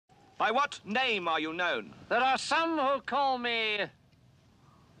By what name are you known? There are some who call me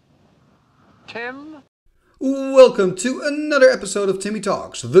Tim. Welcome to another episode of Timmy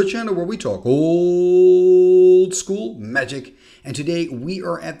Talks, the channel where we talk old school magic. And today we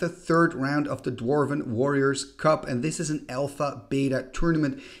are at the third round of the Dwarven Warriors Cup, and this is an alpha beta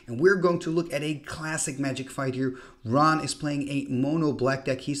tournament, and we're going to look at a classic magic fight here. Ron is playing a mono black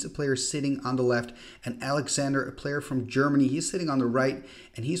deck. He's the player sitting on the left, and Alexander, a player from Germany, he's sitting on the right,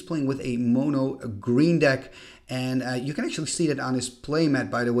 and he's playing with a mono green deck. And you can actually see that on his playmat,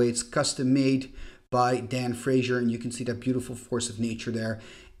 by the way. It's custom made by Dan Frazier, and you can see that beautiful force of nature there.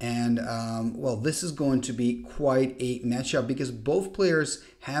 And well, this is going to be quite a matchup because both players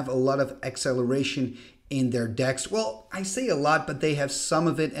have a lot of acceleration in their decks. Well, I say a lot, but they have some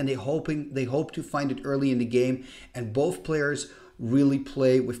of it, and they hope to find it early in the game. And both players really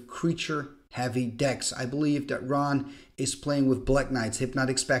play with creature heavy decks. I believe that Ron is playing with Black Knights,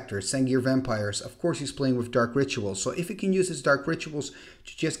 Hypnotic Specters, Sengir Vampires. Of course, he's playing with Dark Rituals. So if he can use his Dark Rituals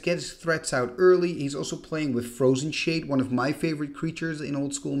to just get his threats out early, he's also playing with Frozen Shade, one of my favorite creatures in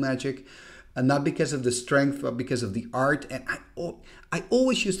old school Magic. And not because of the strength, but because of the art. And I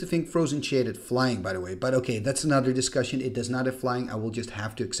always used to think Frozen Shade had flying, by the way. But okay, that's another discussion. It does not have flying. I will just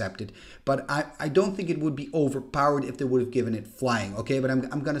have to accept it. But I don't think it would be overpowered if they would have given it flying. Okay, but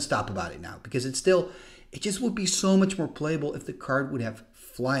I'm going to stop about it now. Because it just would be so much more playable if the card would have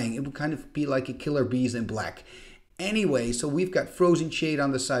flying. It would kind of be like a Killer Bees in black. Anyway, so we've got Frozen Shade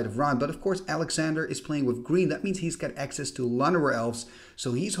on the side of Ron, but of course Alexander is playing with green. That means he's got access to Llanowar Elves,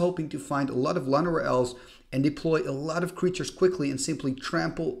 so he's hoping to find a lot of Llanowar Elves and deploy a lot of creatures quickly and simply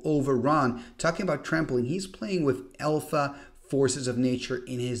trample over Ron. Talking about trampling, he's playing with Alpha Forces of Nature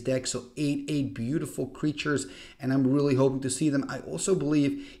in his deck, so 8 beautiful creatures, and I'm really hoping to see them. I also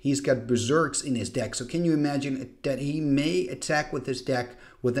believe he's got Berserks in his deck, so can you imagine that he may attack with this deck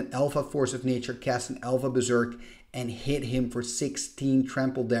with an Alpha Force of Nature, cast an Alpha Berserk, and hit him for 16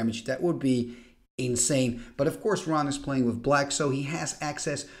 trample damage? That would be insane. But of course Ron is playing with black, so he has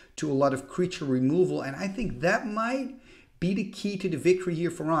access to a lot of creature removal, and I think that might be the key to the victory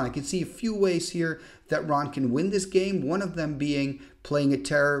here for Ron. I can see a few ways here that Ron can win this game. One of them being playing a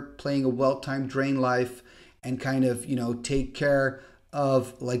Terror, playing a well-timed Drain Life, and kind of, you know, take care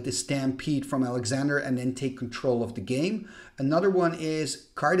of like the Stampede from Alexander and then take control of the game. Another one is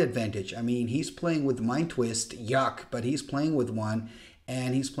card advantage. I mean, he's playing with Mind Twist, yuck, but he's playing with one,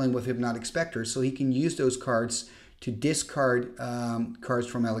 and he's playing with Hypnotic Specters, so he can use those cards to discard cards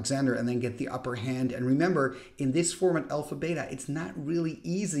from Alexander and then get the upper hand. And remember, in this format, Alpha Beta, it's not really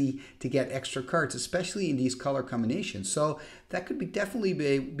easy to get extra cards, especially in these color combinations. So that could definitely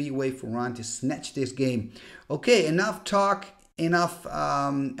be a way for Ron to snatch this game. Okay, enough talk, enough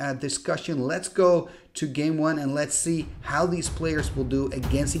discussion. Let's go to game one and let's see how these players will do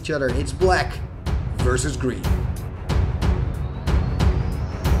against each other. It's black versus green.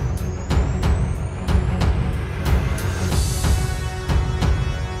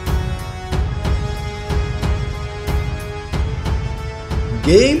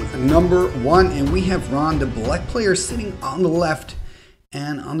 Game number one, and we have Ron, the black player, sitting on the left,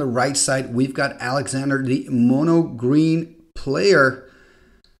 and on the right side we've got Alexander, the mono green player.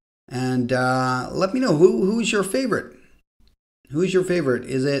 And let me know, who's your favorite? Who's your favorite?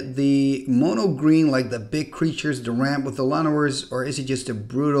 Is it the mono green, like the big creatures, the ramp with the Llanowars, or is it just the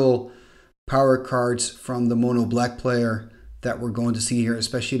brutal power cards from the mono black player that we're going to see here,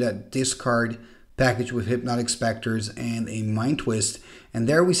 especially that discard package with Hypnotic Specters and a Mind Twist? And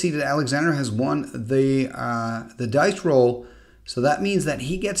there we see that Alexander has won the dice roll, so that means that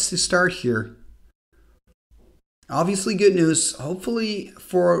he gets to start here. Obviously good news. Hopefully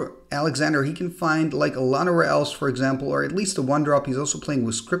for Alexander, he can find like a Llanowar Elves, for example, or at least a 1-drop. He's also playing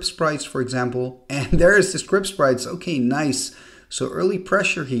with Script Sprites, for example. And there's the Script Sprites. Okay, nice. So early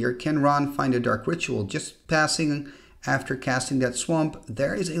pressure here. Can Ron find a Dark Ritual? Just passing after casting that Swamp.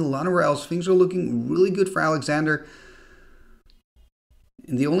 There is a Llanowar Elves. Things are looking really good for Alexander.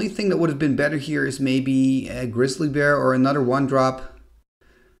 And the only thing that would have been better here is maybe a Grizzly Bear or another 1-drop.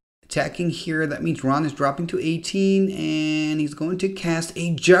 Attacking here, that means Ron is dropping to 18, and he's going to cast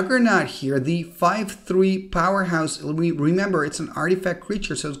a Juggernaut here, the 5/3 powerhouse. Remember, it's an artifact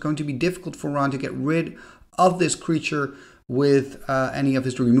creature, so it's going to be difficult for Ron to get rid of this creature with any of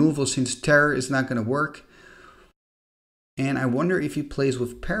his removal, since Terror is not going to work. And I wonder if he plays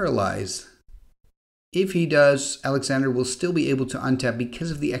with Paralyze. If he does, Alexander will still be able to untap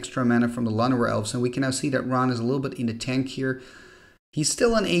because of the extra mana from the Llanowar Elves. And we can now see that Ron is a little bit in the tank here. He's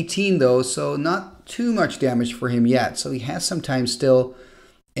still on 18 though, so not too much damage for him yet. So he has some time still.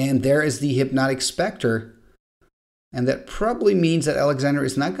 And there is the Hypnotic Specter. And that probably means that Alexander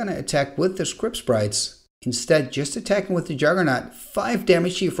is not going to attack with the Script Sprites. Instead, just attacking with the Juggernaut. 5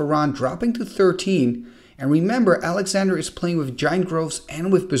 damage here for Ron, dropping to 13. And remember, Alexander is playing with Giant Groves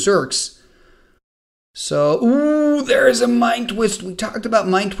and with Berserks. So, ooh, there is a Mind Twist. We talked about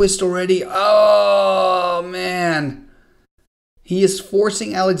Mind Twist already. Oh, man. He is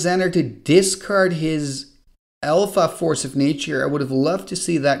forcing Alexander to discard his Alpha Force of Nature. I would have loved to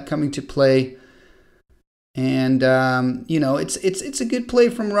see that coming to play. And, you know, it's a good play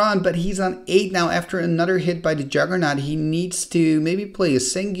from Ron, but he's on 8 now after another hit by the Juggernaut. He needs to maybe play a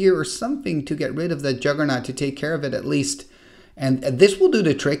Sengir or something to get rid of that Juggernaut, to take care of it at least. And this will do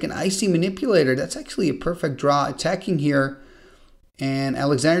the trick. An Icy Manipulator, that's actually a perfect draw, attacking here. And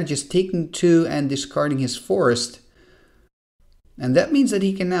Alexander just taking 2 and discarding his Forest. And that means that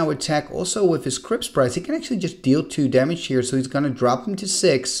he can now attack also with his Crypt Sprites. He can actually just deal 2 damage here, so he's going to drop him to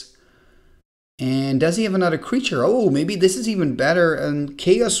 6. And does he have another creature? Oh, maybe this is even better. And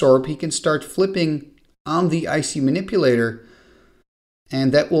Chaos Orb, he can start flipping on the Icy Manipulator.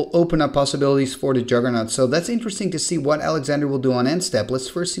 And that will open up possibilities for the Juggernaut. So that's interesting to see what Alexander will do on end step. Let's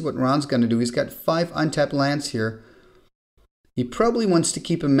first see what Ron's going to do. He's got 5 untapped lands here. He probably wants to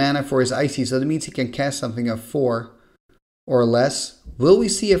keep a mana for his Icy, so that means he can cast something of 4 or less. Will we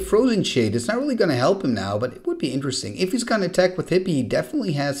see a Frozen Shade? It's not really going to help him now, but it would be interesting. If he's going to attack with Hippie, he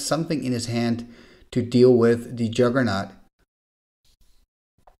definitely has something in his hand to deal with the Juggernaut.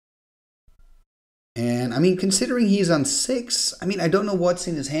 And, I mean, considering he's on 6, I mean, I don't know what's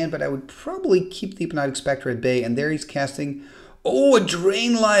in his hand, but I would probably keep the Hypnotic Specter at bay. And there he's casting, oh, a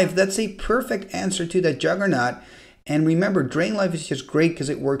Drain Life. That's a perfect answer to that Juggernaut. And remember, Drain Life is just great because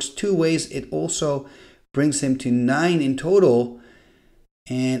it works 2 ways. It also brings him to 9 in total.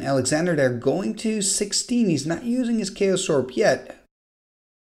 And Alexander, they're going to 16. He's not using his Chaos Orb yet.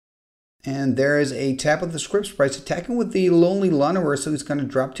 And there is a tap of the Script Sprites, attacking with the Lonely Lunnerer, so he's going to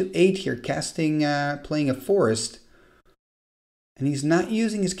drop to 8 here, casting, playing a Forest. And he's not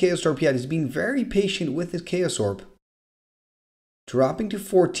using his Chaos Orb yet. He's being very patient with his Chaos Orb. Dropping to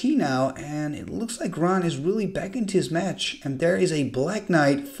 14 now, and it looks like Ron is really back into his match. And there is a Black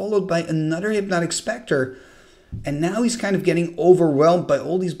Knight, followed by another Hypnotic Specter. And now he's kind of getting overwhelmed by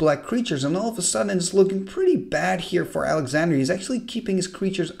all these black creatures. And all of a sudden, it's looking pretty bad here for Alexander. He's actually keeping his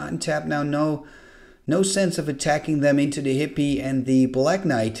creatures untapped now. No sense of attacking them into the Hippie and the Black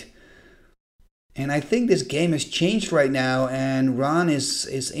Knight. And I think this game has changed right now. And Ron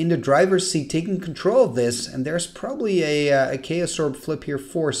is in the driver's seat, taking control of this. And there's probably a Chaos Orb flip here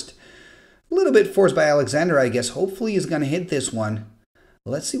forced. A little bit forced by Alexander, I guess. Hopefully he's going to hit this one.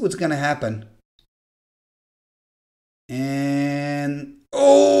 Let's see what's going to happen. And,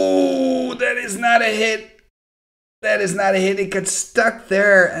 oh, that is not a hit. That is not a hit. It got stuck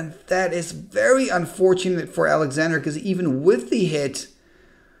there. And that is very unfortunate for Alexander, because even with the hit,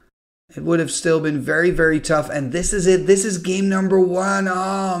 it would have still been very, very tough. And this is it. This is game number 1.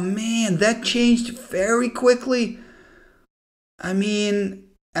 Oh, man, that changed very quickly. I mean,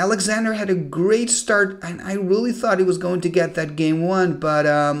 Alexander had a great start, and I really thought he was going to get that game 1. But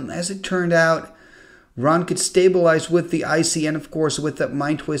as it turned out, Ron could stabilize with the Icy and, of course, with that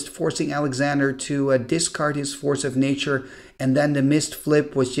Mind Twist, forcing Alexander to discard his Force of Nature. And then the missed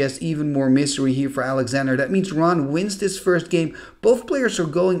flip was just even more misery here for Alexander. That means Ron wins this first game. Both players are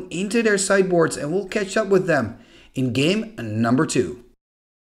going into their sideboards, and we'll catch up with them in game number 2.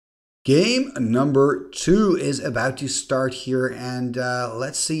 Game number 2 is about to start here, and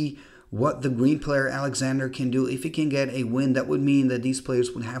let's see what the green player Alexander can do. If he can get a win, that would mean that these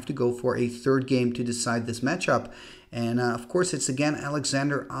players would have to go for a third game to decide this matchup. And of course, it's again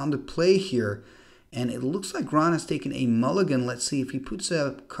Alexander on the play here. And it looks like Ron has taken a mulligan. Let's see, if he puts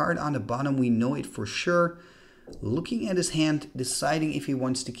a card on the bottom, we know it for sure. Looking at his hand, deciding if he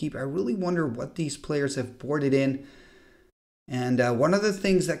wants to keep. I really wonder what these players have boarded in. And one of the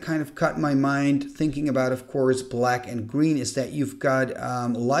things that kind of caught my mind, thinking about, of course, black and green, is that you've got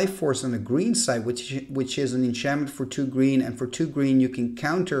Life Force on the green side, which is an enchantment for 2 green. And for 2 green, you can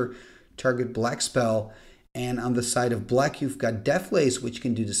counter target black spell. And on the side of black, you've got Deathlace, which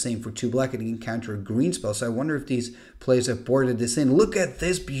can do the same for 2 black, and you can counter a green spell. So I wonder if these players have boarded this in. Look at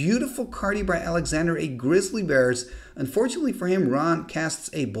this beautiful card here by Alexander, a Grizzly Bears. Unfortunately for him, Ron casts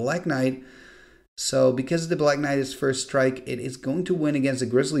a Black Knight. So because the Black Knight is first strike, it is going to win against a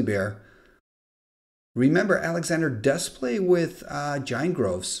Grizzly Bear. Remember, Alexander does play with Giant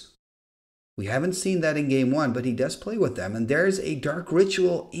Groves. We haven't seen that in game 1, but he does play with them. And there's a Dark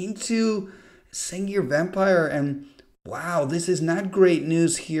Ritual into Sengir Vampire. And wow, this is not great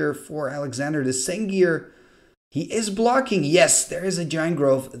news here for Alexander. The Sengir He is blocking. Yes, there is a Giant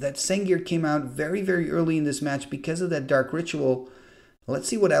Growth. That Sengir came out very, very early in this match because of that Dark Ritual. Let's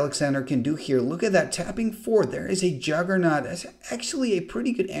see what Alexander can do here. Look at that, tapping 4. There is a Juggernaut. That's actually a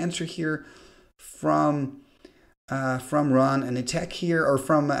pretty good answer here from Ron. An attack here, or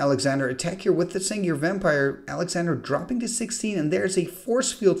from Alexander. Attack here with the Sengir Vampire. Alexander dropping to 16, and there's a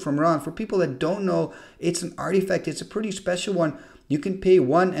Force Field from Ron. For people that don't know, it's an artifact. It's a pretty special one. You can pay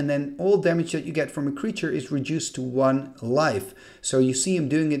 1, and then all damage that you get from a creature is reduced to 1 life. So you see him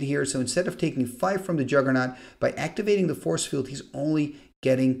doing it here. So instead of taking 5 from the Juggernaut, by activating the Force Field, he's only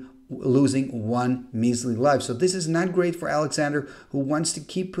losing 1 measly life. So this is not great for Alexander, who wants to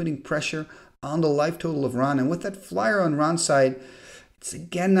keep putting pressure on the life total of Ron. And with that flyer on Ron's side, it's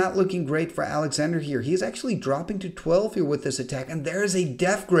again not looking great for Alexander here. He's actually dropping to 12 here with this attack, and there's a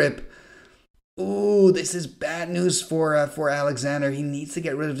Death Grip. Ooh, this is bad news for Alexander. He needs to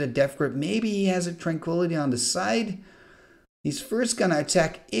get rid of the Death Grip. Maybe he has a Tranquility on the side. He's first going to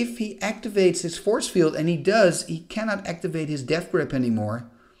attack. If he activates his Force Field, and he does, he cannot activate his Death Grip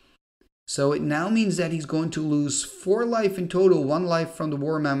anymore. So it now means that he's going to lose 4 life in total. 1 life from the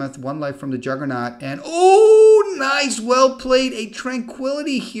War Mammoth, 1 life from the Juggernaut. And oh, nice, well played. A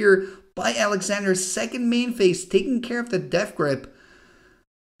Tranquility here by Alexander's second main phase, taking care of the Death Grip.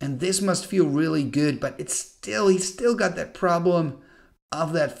 And this must feel really good, but he's still got that problem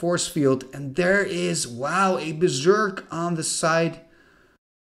of that Force Field. And there is, wow, a Berserk on the side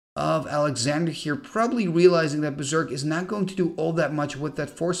of Alexander here, probably realizing that Berserk is not going to do all that much with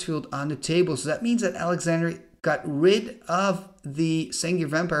that Force Field on the table. So that means that Alexander got rid of the Sengir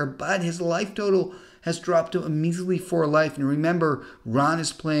Vampire, but his life total has dropped to a measly 4 life. And remember, Ron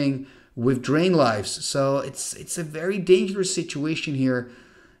is playing with Drain Lives, so it's a very dangerous situation here.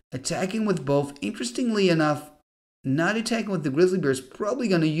 Attacking with both. Interestingly enough, not attacking with the Grizzly Bears, probably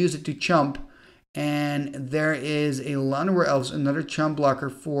going to use it to chump. And there is a Llanowar Elves, another chump blocker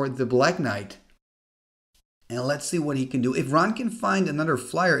for the Black Knight. And let's see what he can do. If Ron can find another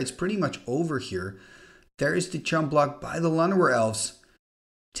flyer, it's pretty much over here. There is the chump block by the Llanowar Elves.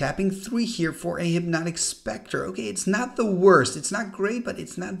 Tapping 3 here for a Hypnotic Specter. Okay, it's not the worst. It's not great, but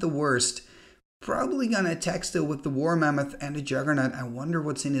it's not the worst. Probably going to attack still with the War Mammoth and the Juggernaut. I wonder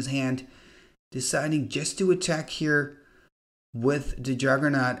what's in his hand. Deciding just to attack here with the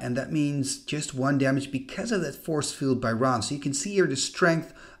Juggernaut, and that means just 1 damage because of that Force Field by Ron. So you can see here the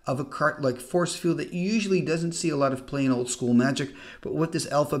strength of a card like Force Field that usually doesn't see a lot of play in old school Magic, but with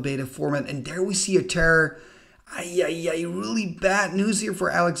this alpha beta format. And there we see a Terror. Really bad news here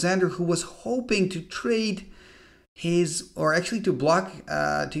for Alexander, who was hoping to trade his, or actually to block,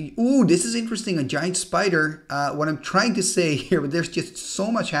 ooh, this is interesting, a Giant Spider. What I'm trying to say here, but there's just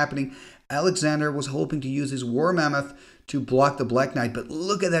so much happening. Alexander was hoping to use his War Mammoth to block the Black Knight, but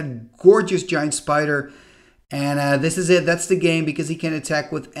look at that gorgeous Giant Spider. And this is it. That's the game, because he can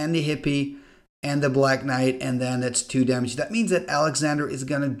attack with and the Hippie and the Black Knight, and then that's 2 damage. That means that Alexander is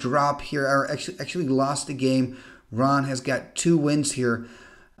going to drop here, or actually lost the game. Ron has got 2 wins here.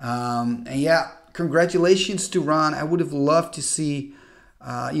 And yeah, congratulations to Ron. I would have loved to see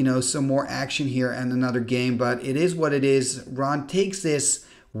some more action here and another game, but it is what it is. Ron takes this,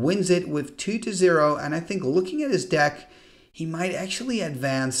 wins it with 2-0, and I think looking at his deck, he might actually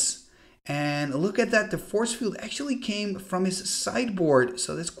advance. And look at that, the Force Field actually came from his sideboard,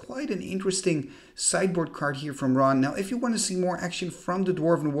 so that's quite an interesting sideboard card here from Ron. Now, if you want to see more action from the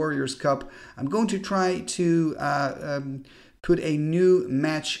Dwarven Warriors Cup, I'm going to try to put a new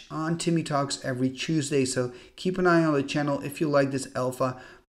match on Timmy Talks every Tuesday, so keep an eye on the channel if you like this alpha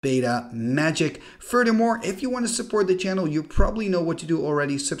beta magic. Furthermore, if you want to support the channel, you probably know what to do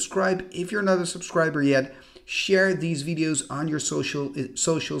already. Subscribe if you're not a subscriber yet. Share these videos on your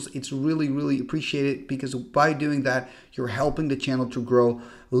socials. It's really appreciated, because by doing that, you're helping the channel to grow.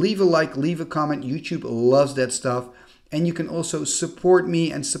 Leave a like, leave a comment. YouTube loves that stuff. And you can also support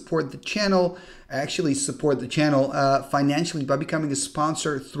me and support the channel, financially by becoming a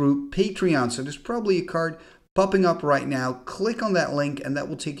sponsor through Patreon. So there's probably a card popping up right now. Click on that link, and that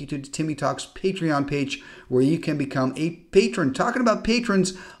will take you to the Timmy Talks Patreon page, where you can become a patron. Talking about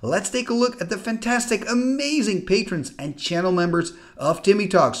patrons, let's take a look at the fantastic, amazing patrons and channel members of Timmy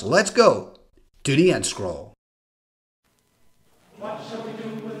Talks. Let's go to the end scroll. What shall we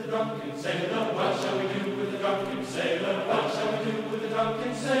do with the drunken sailor? What shall we do with the drunken sailor? What shall we do with the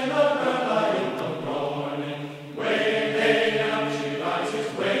drunken sailor? Early in the morning, way hey and up she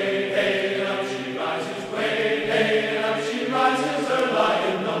rises, way hey and up she rises, way hey and up she rises,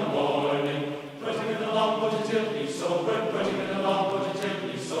 early in the morning. Put him in the longboat until he's sober, put him in the longboat until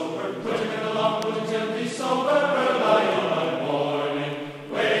he's sober, put him in the longboat until he's sober, early in the morning.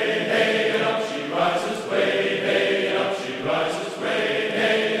 Way hey and up she rises, way hey.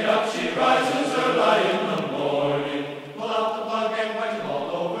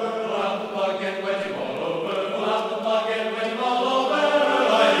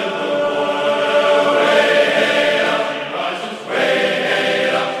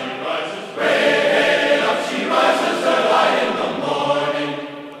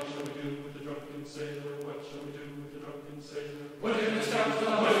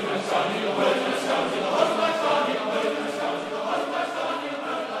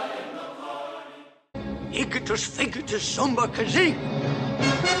 Fingitus, Fingitus, Sumba, Kazing.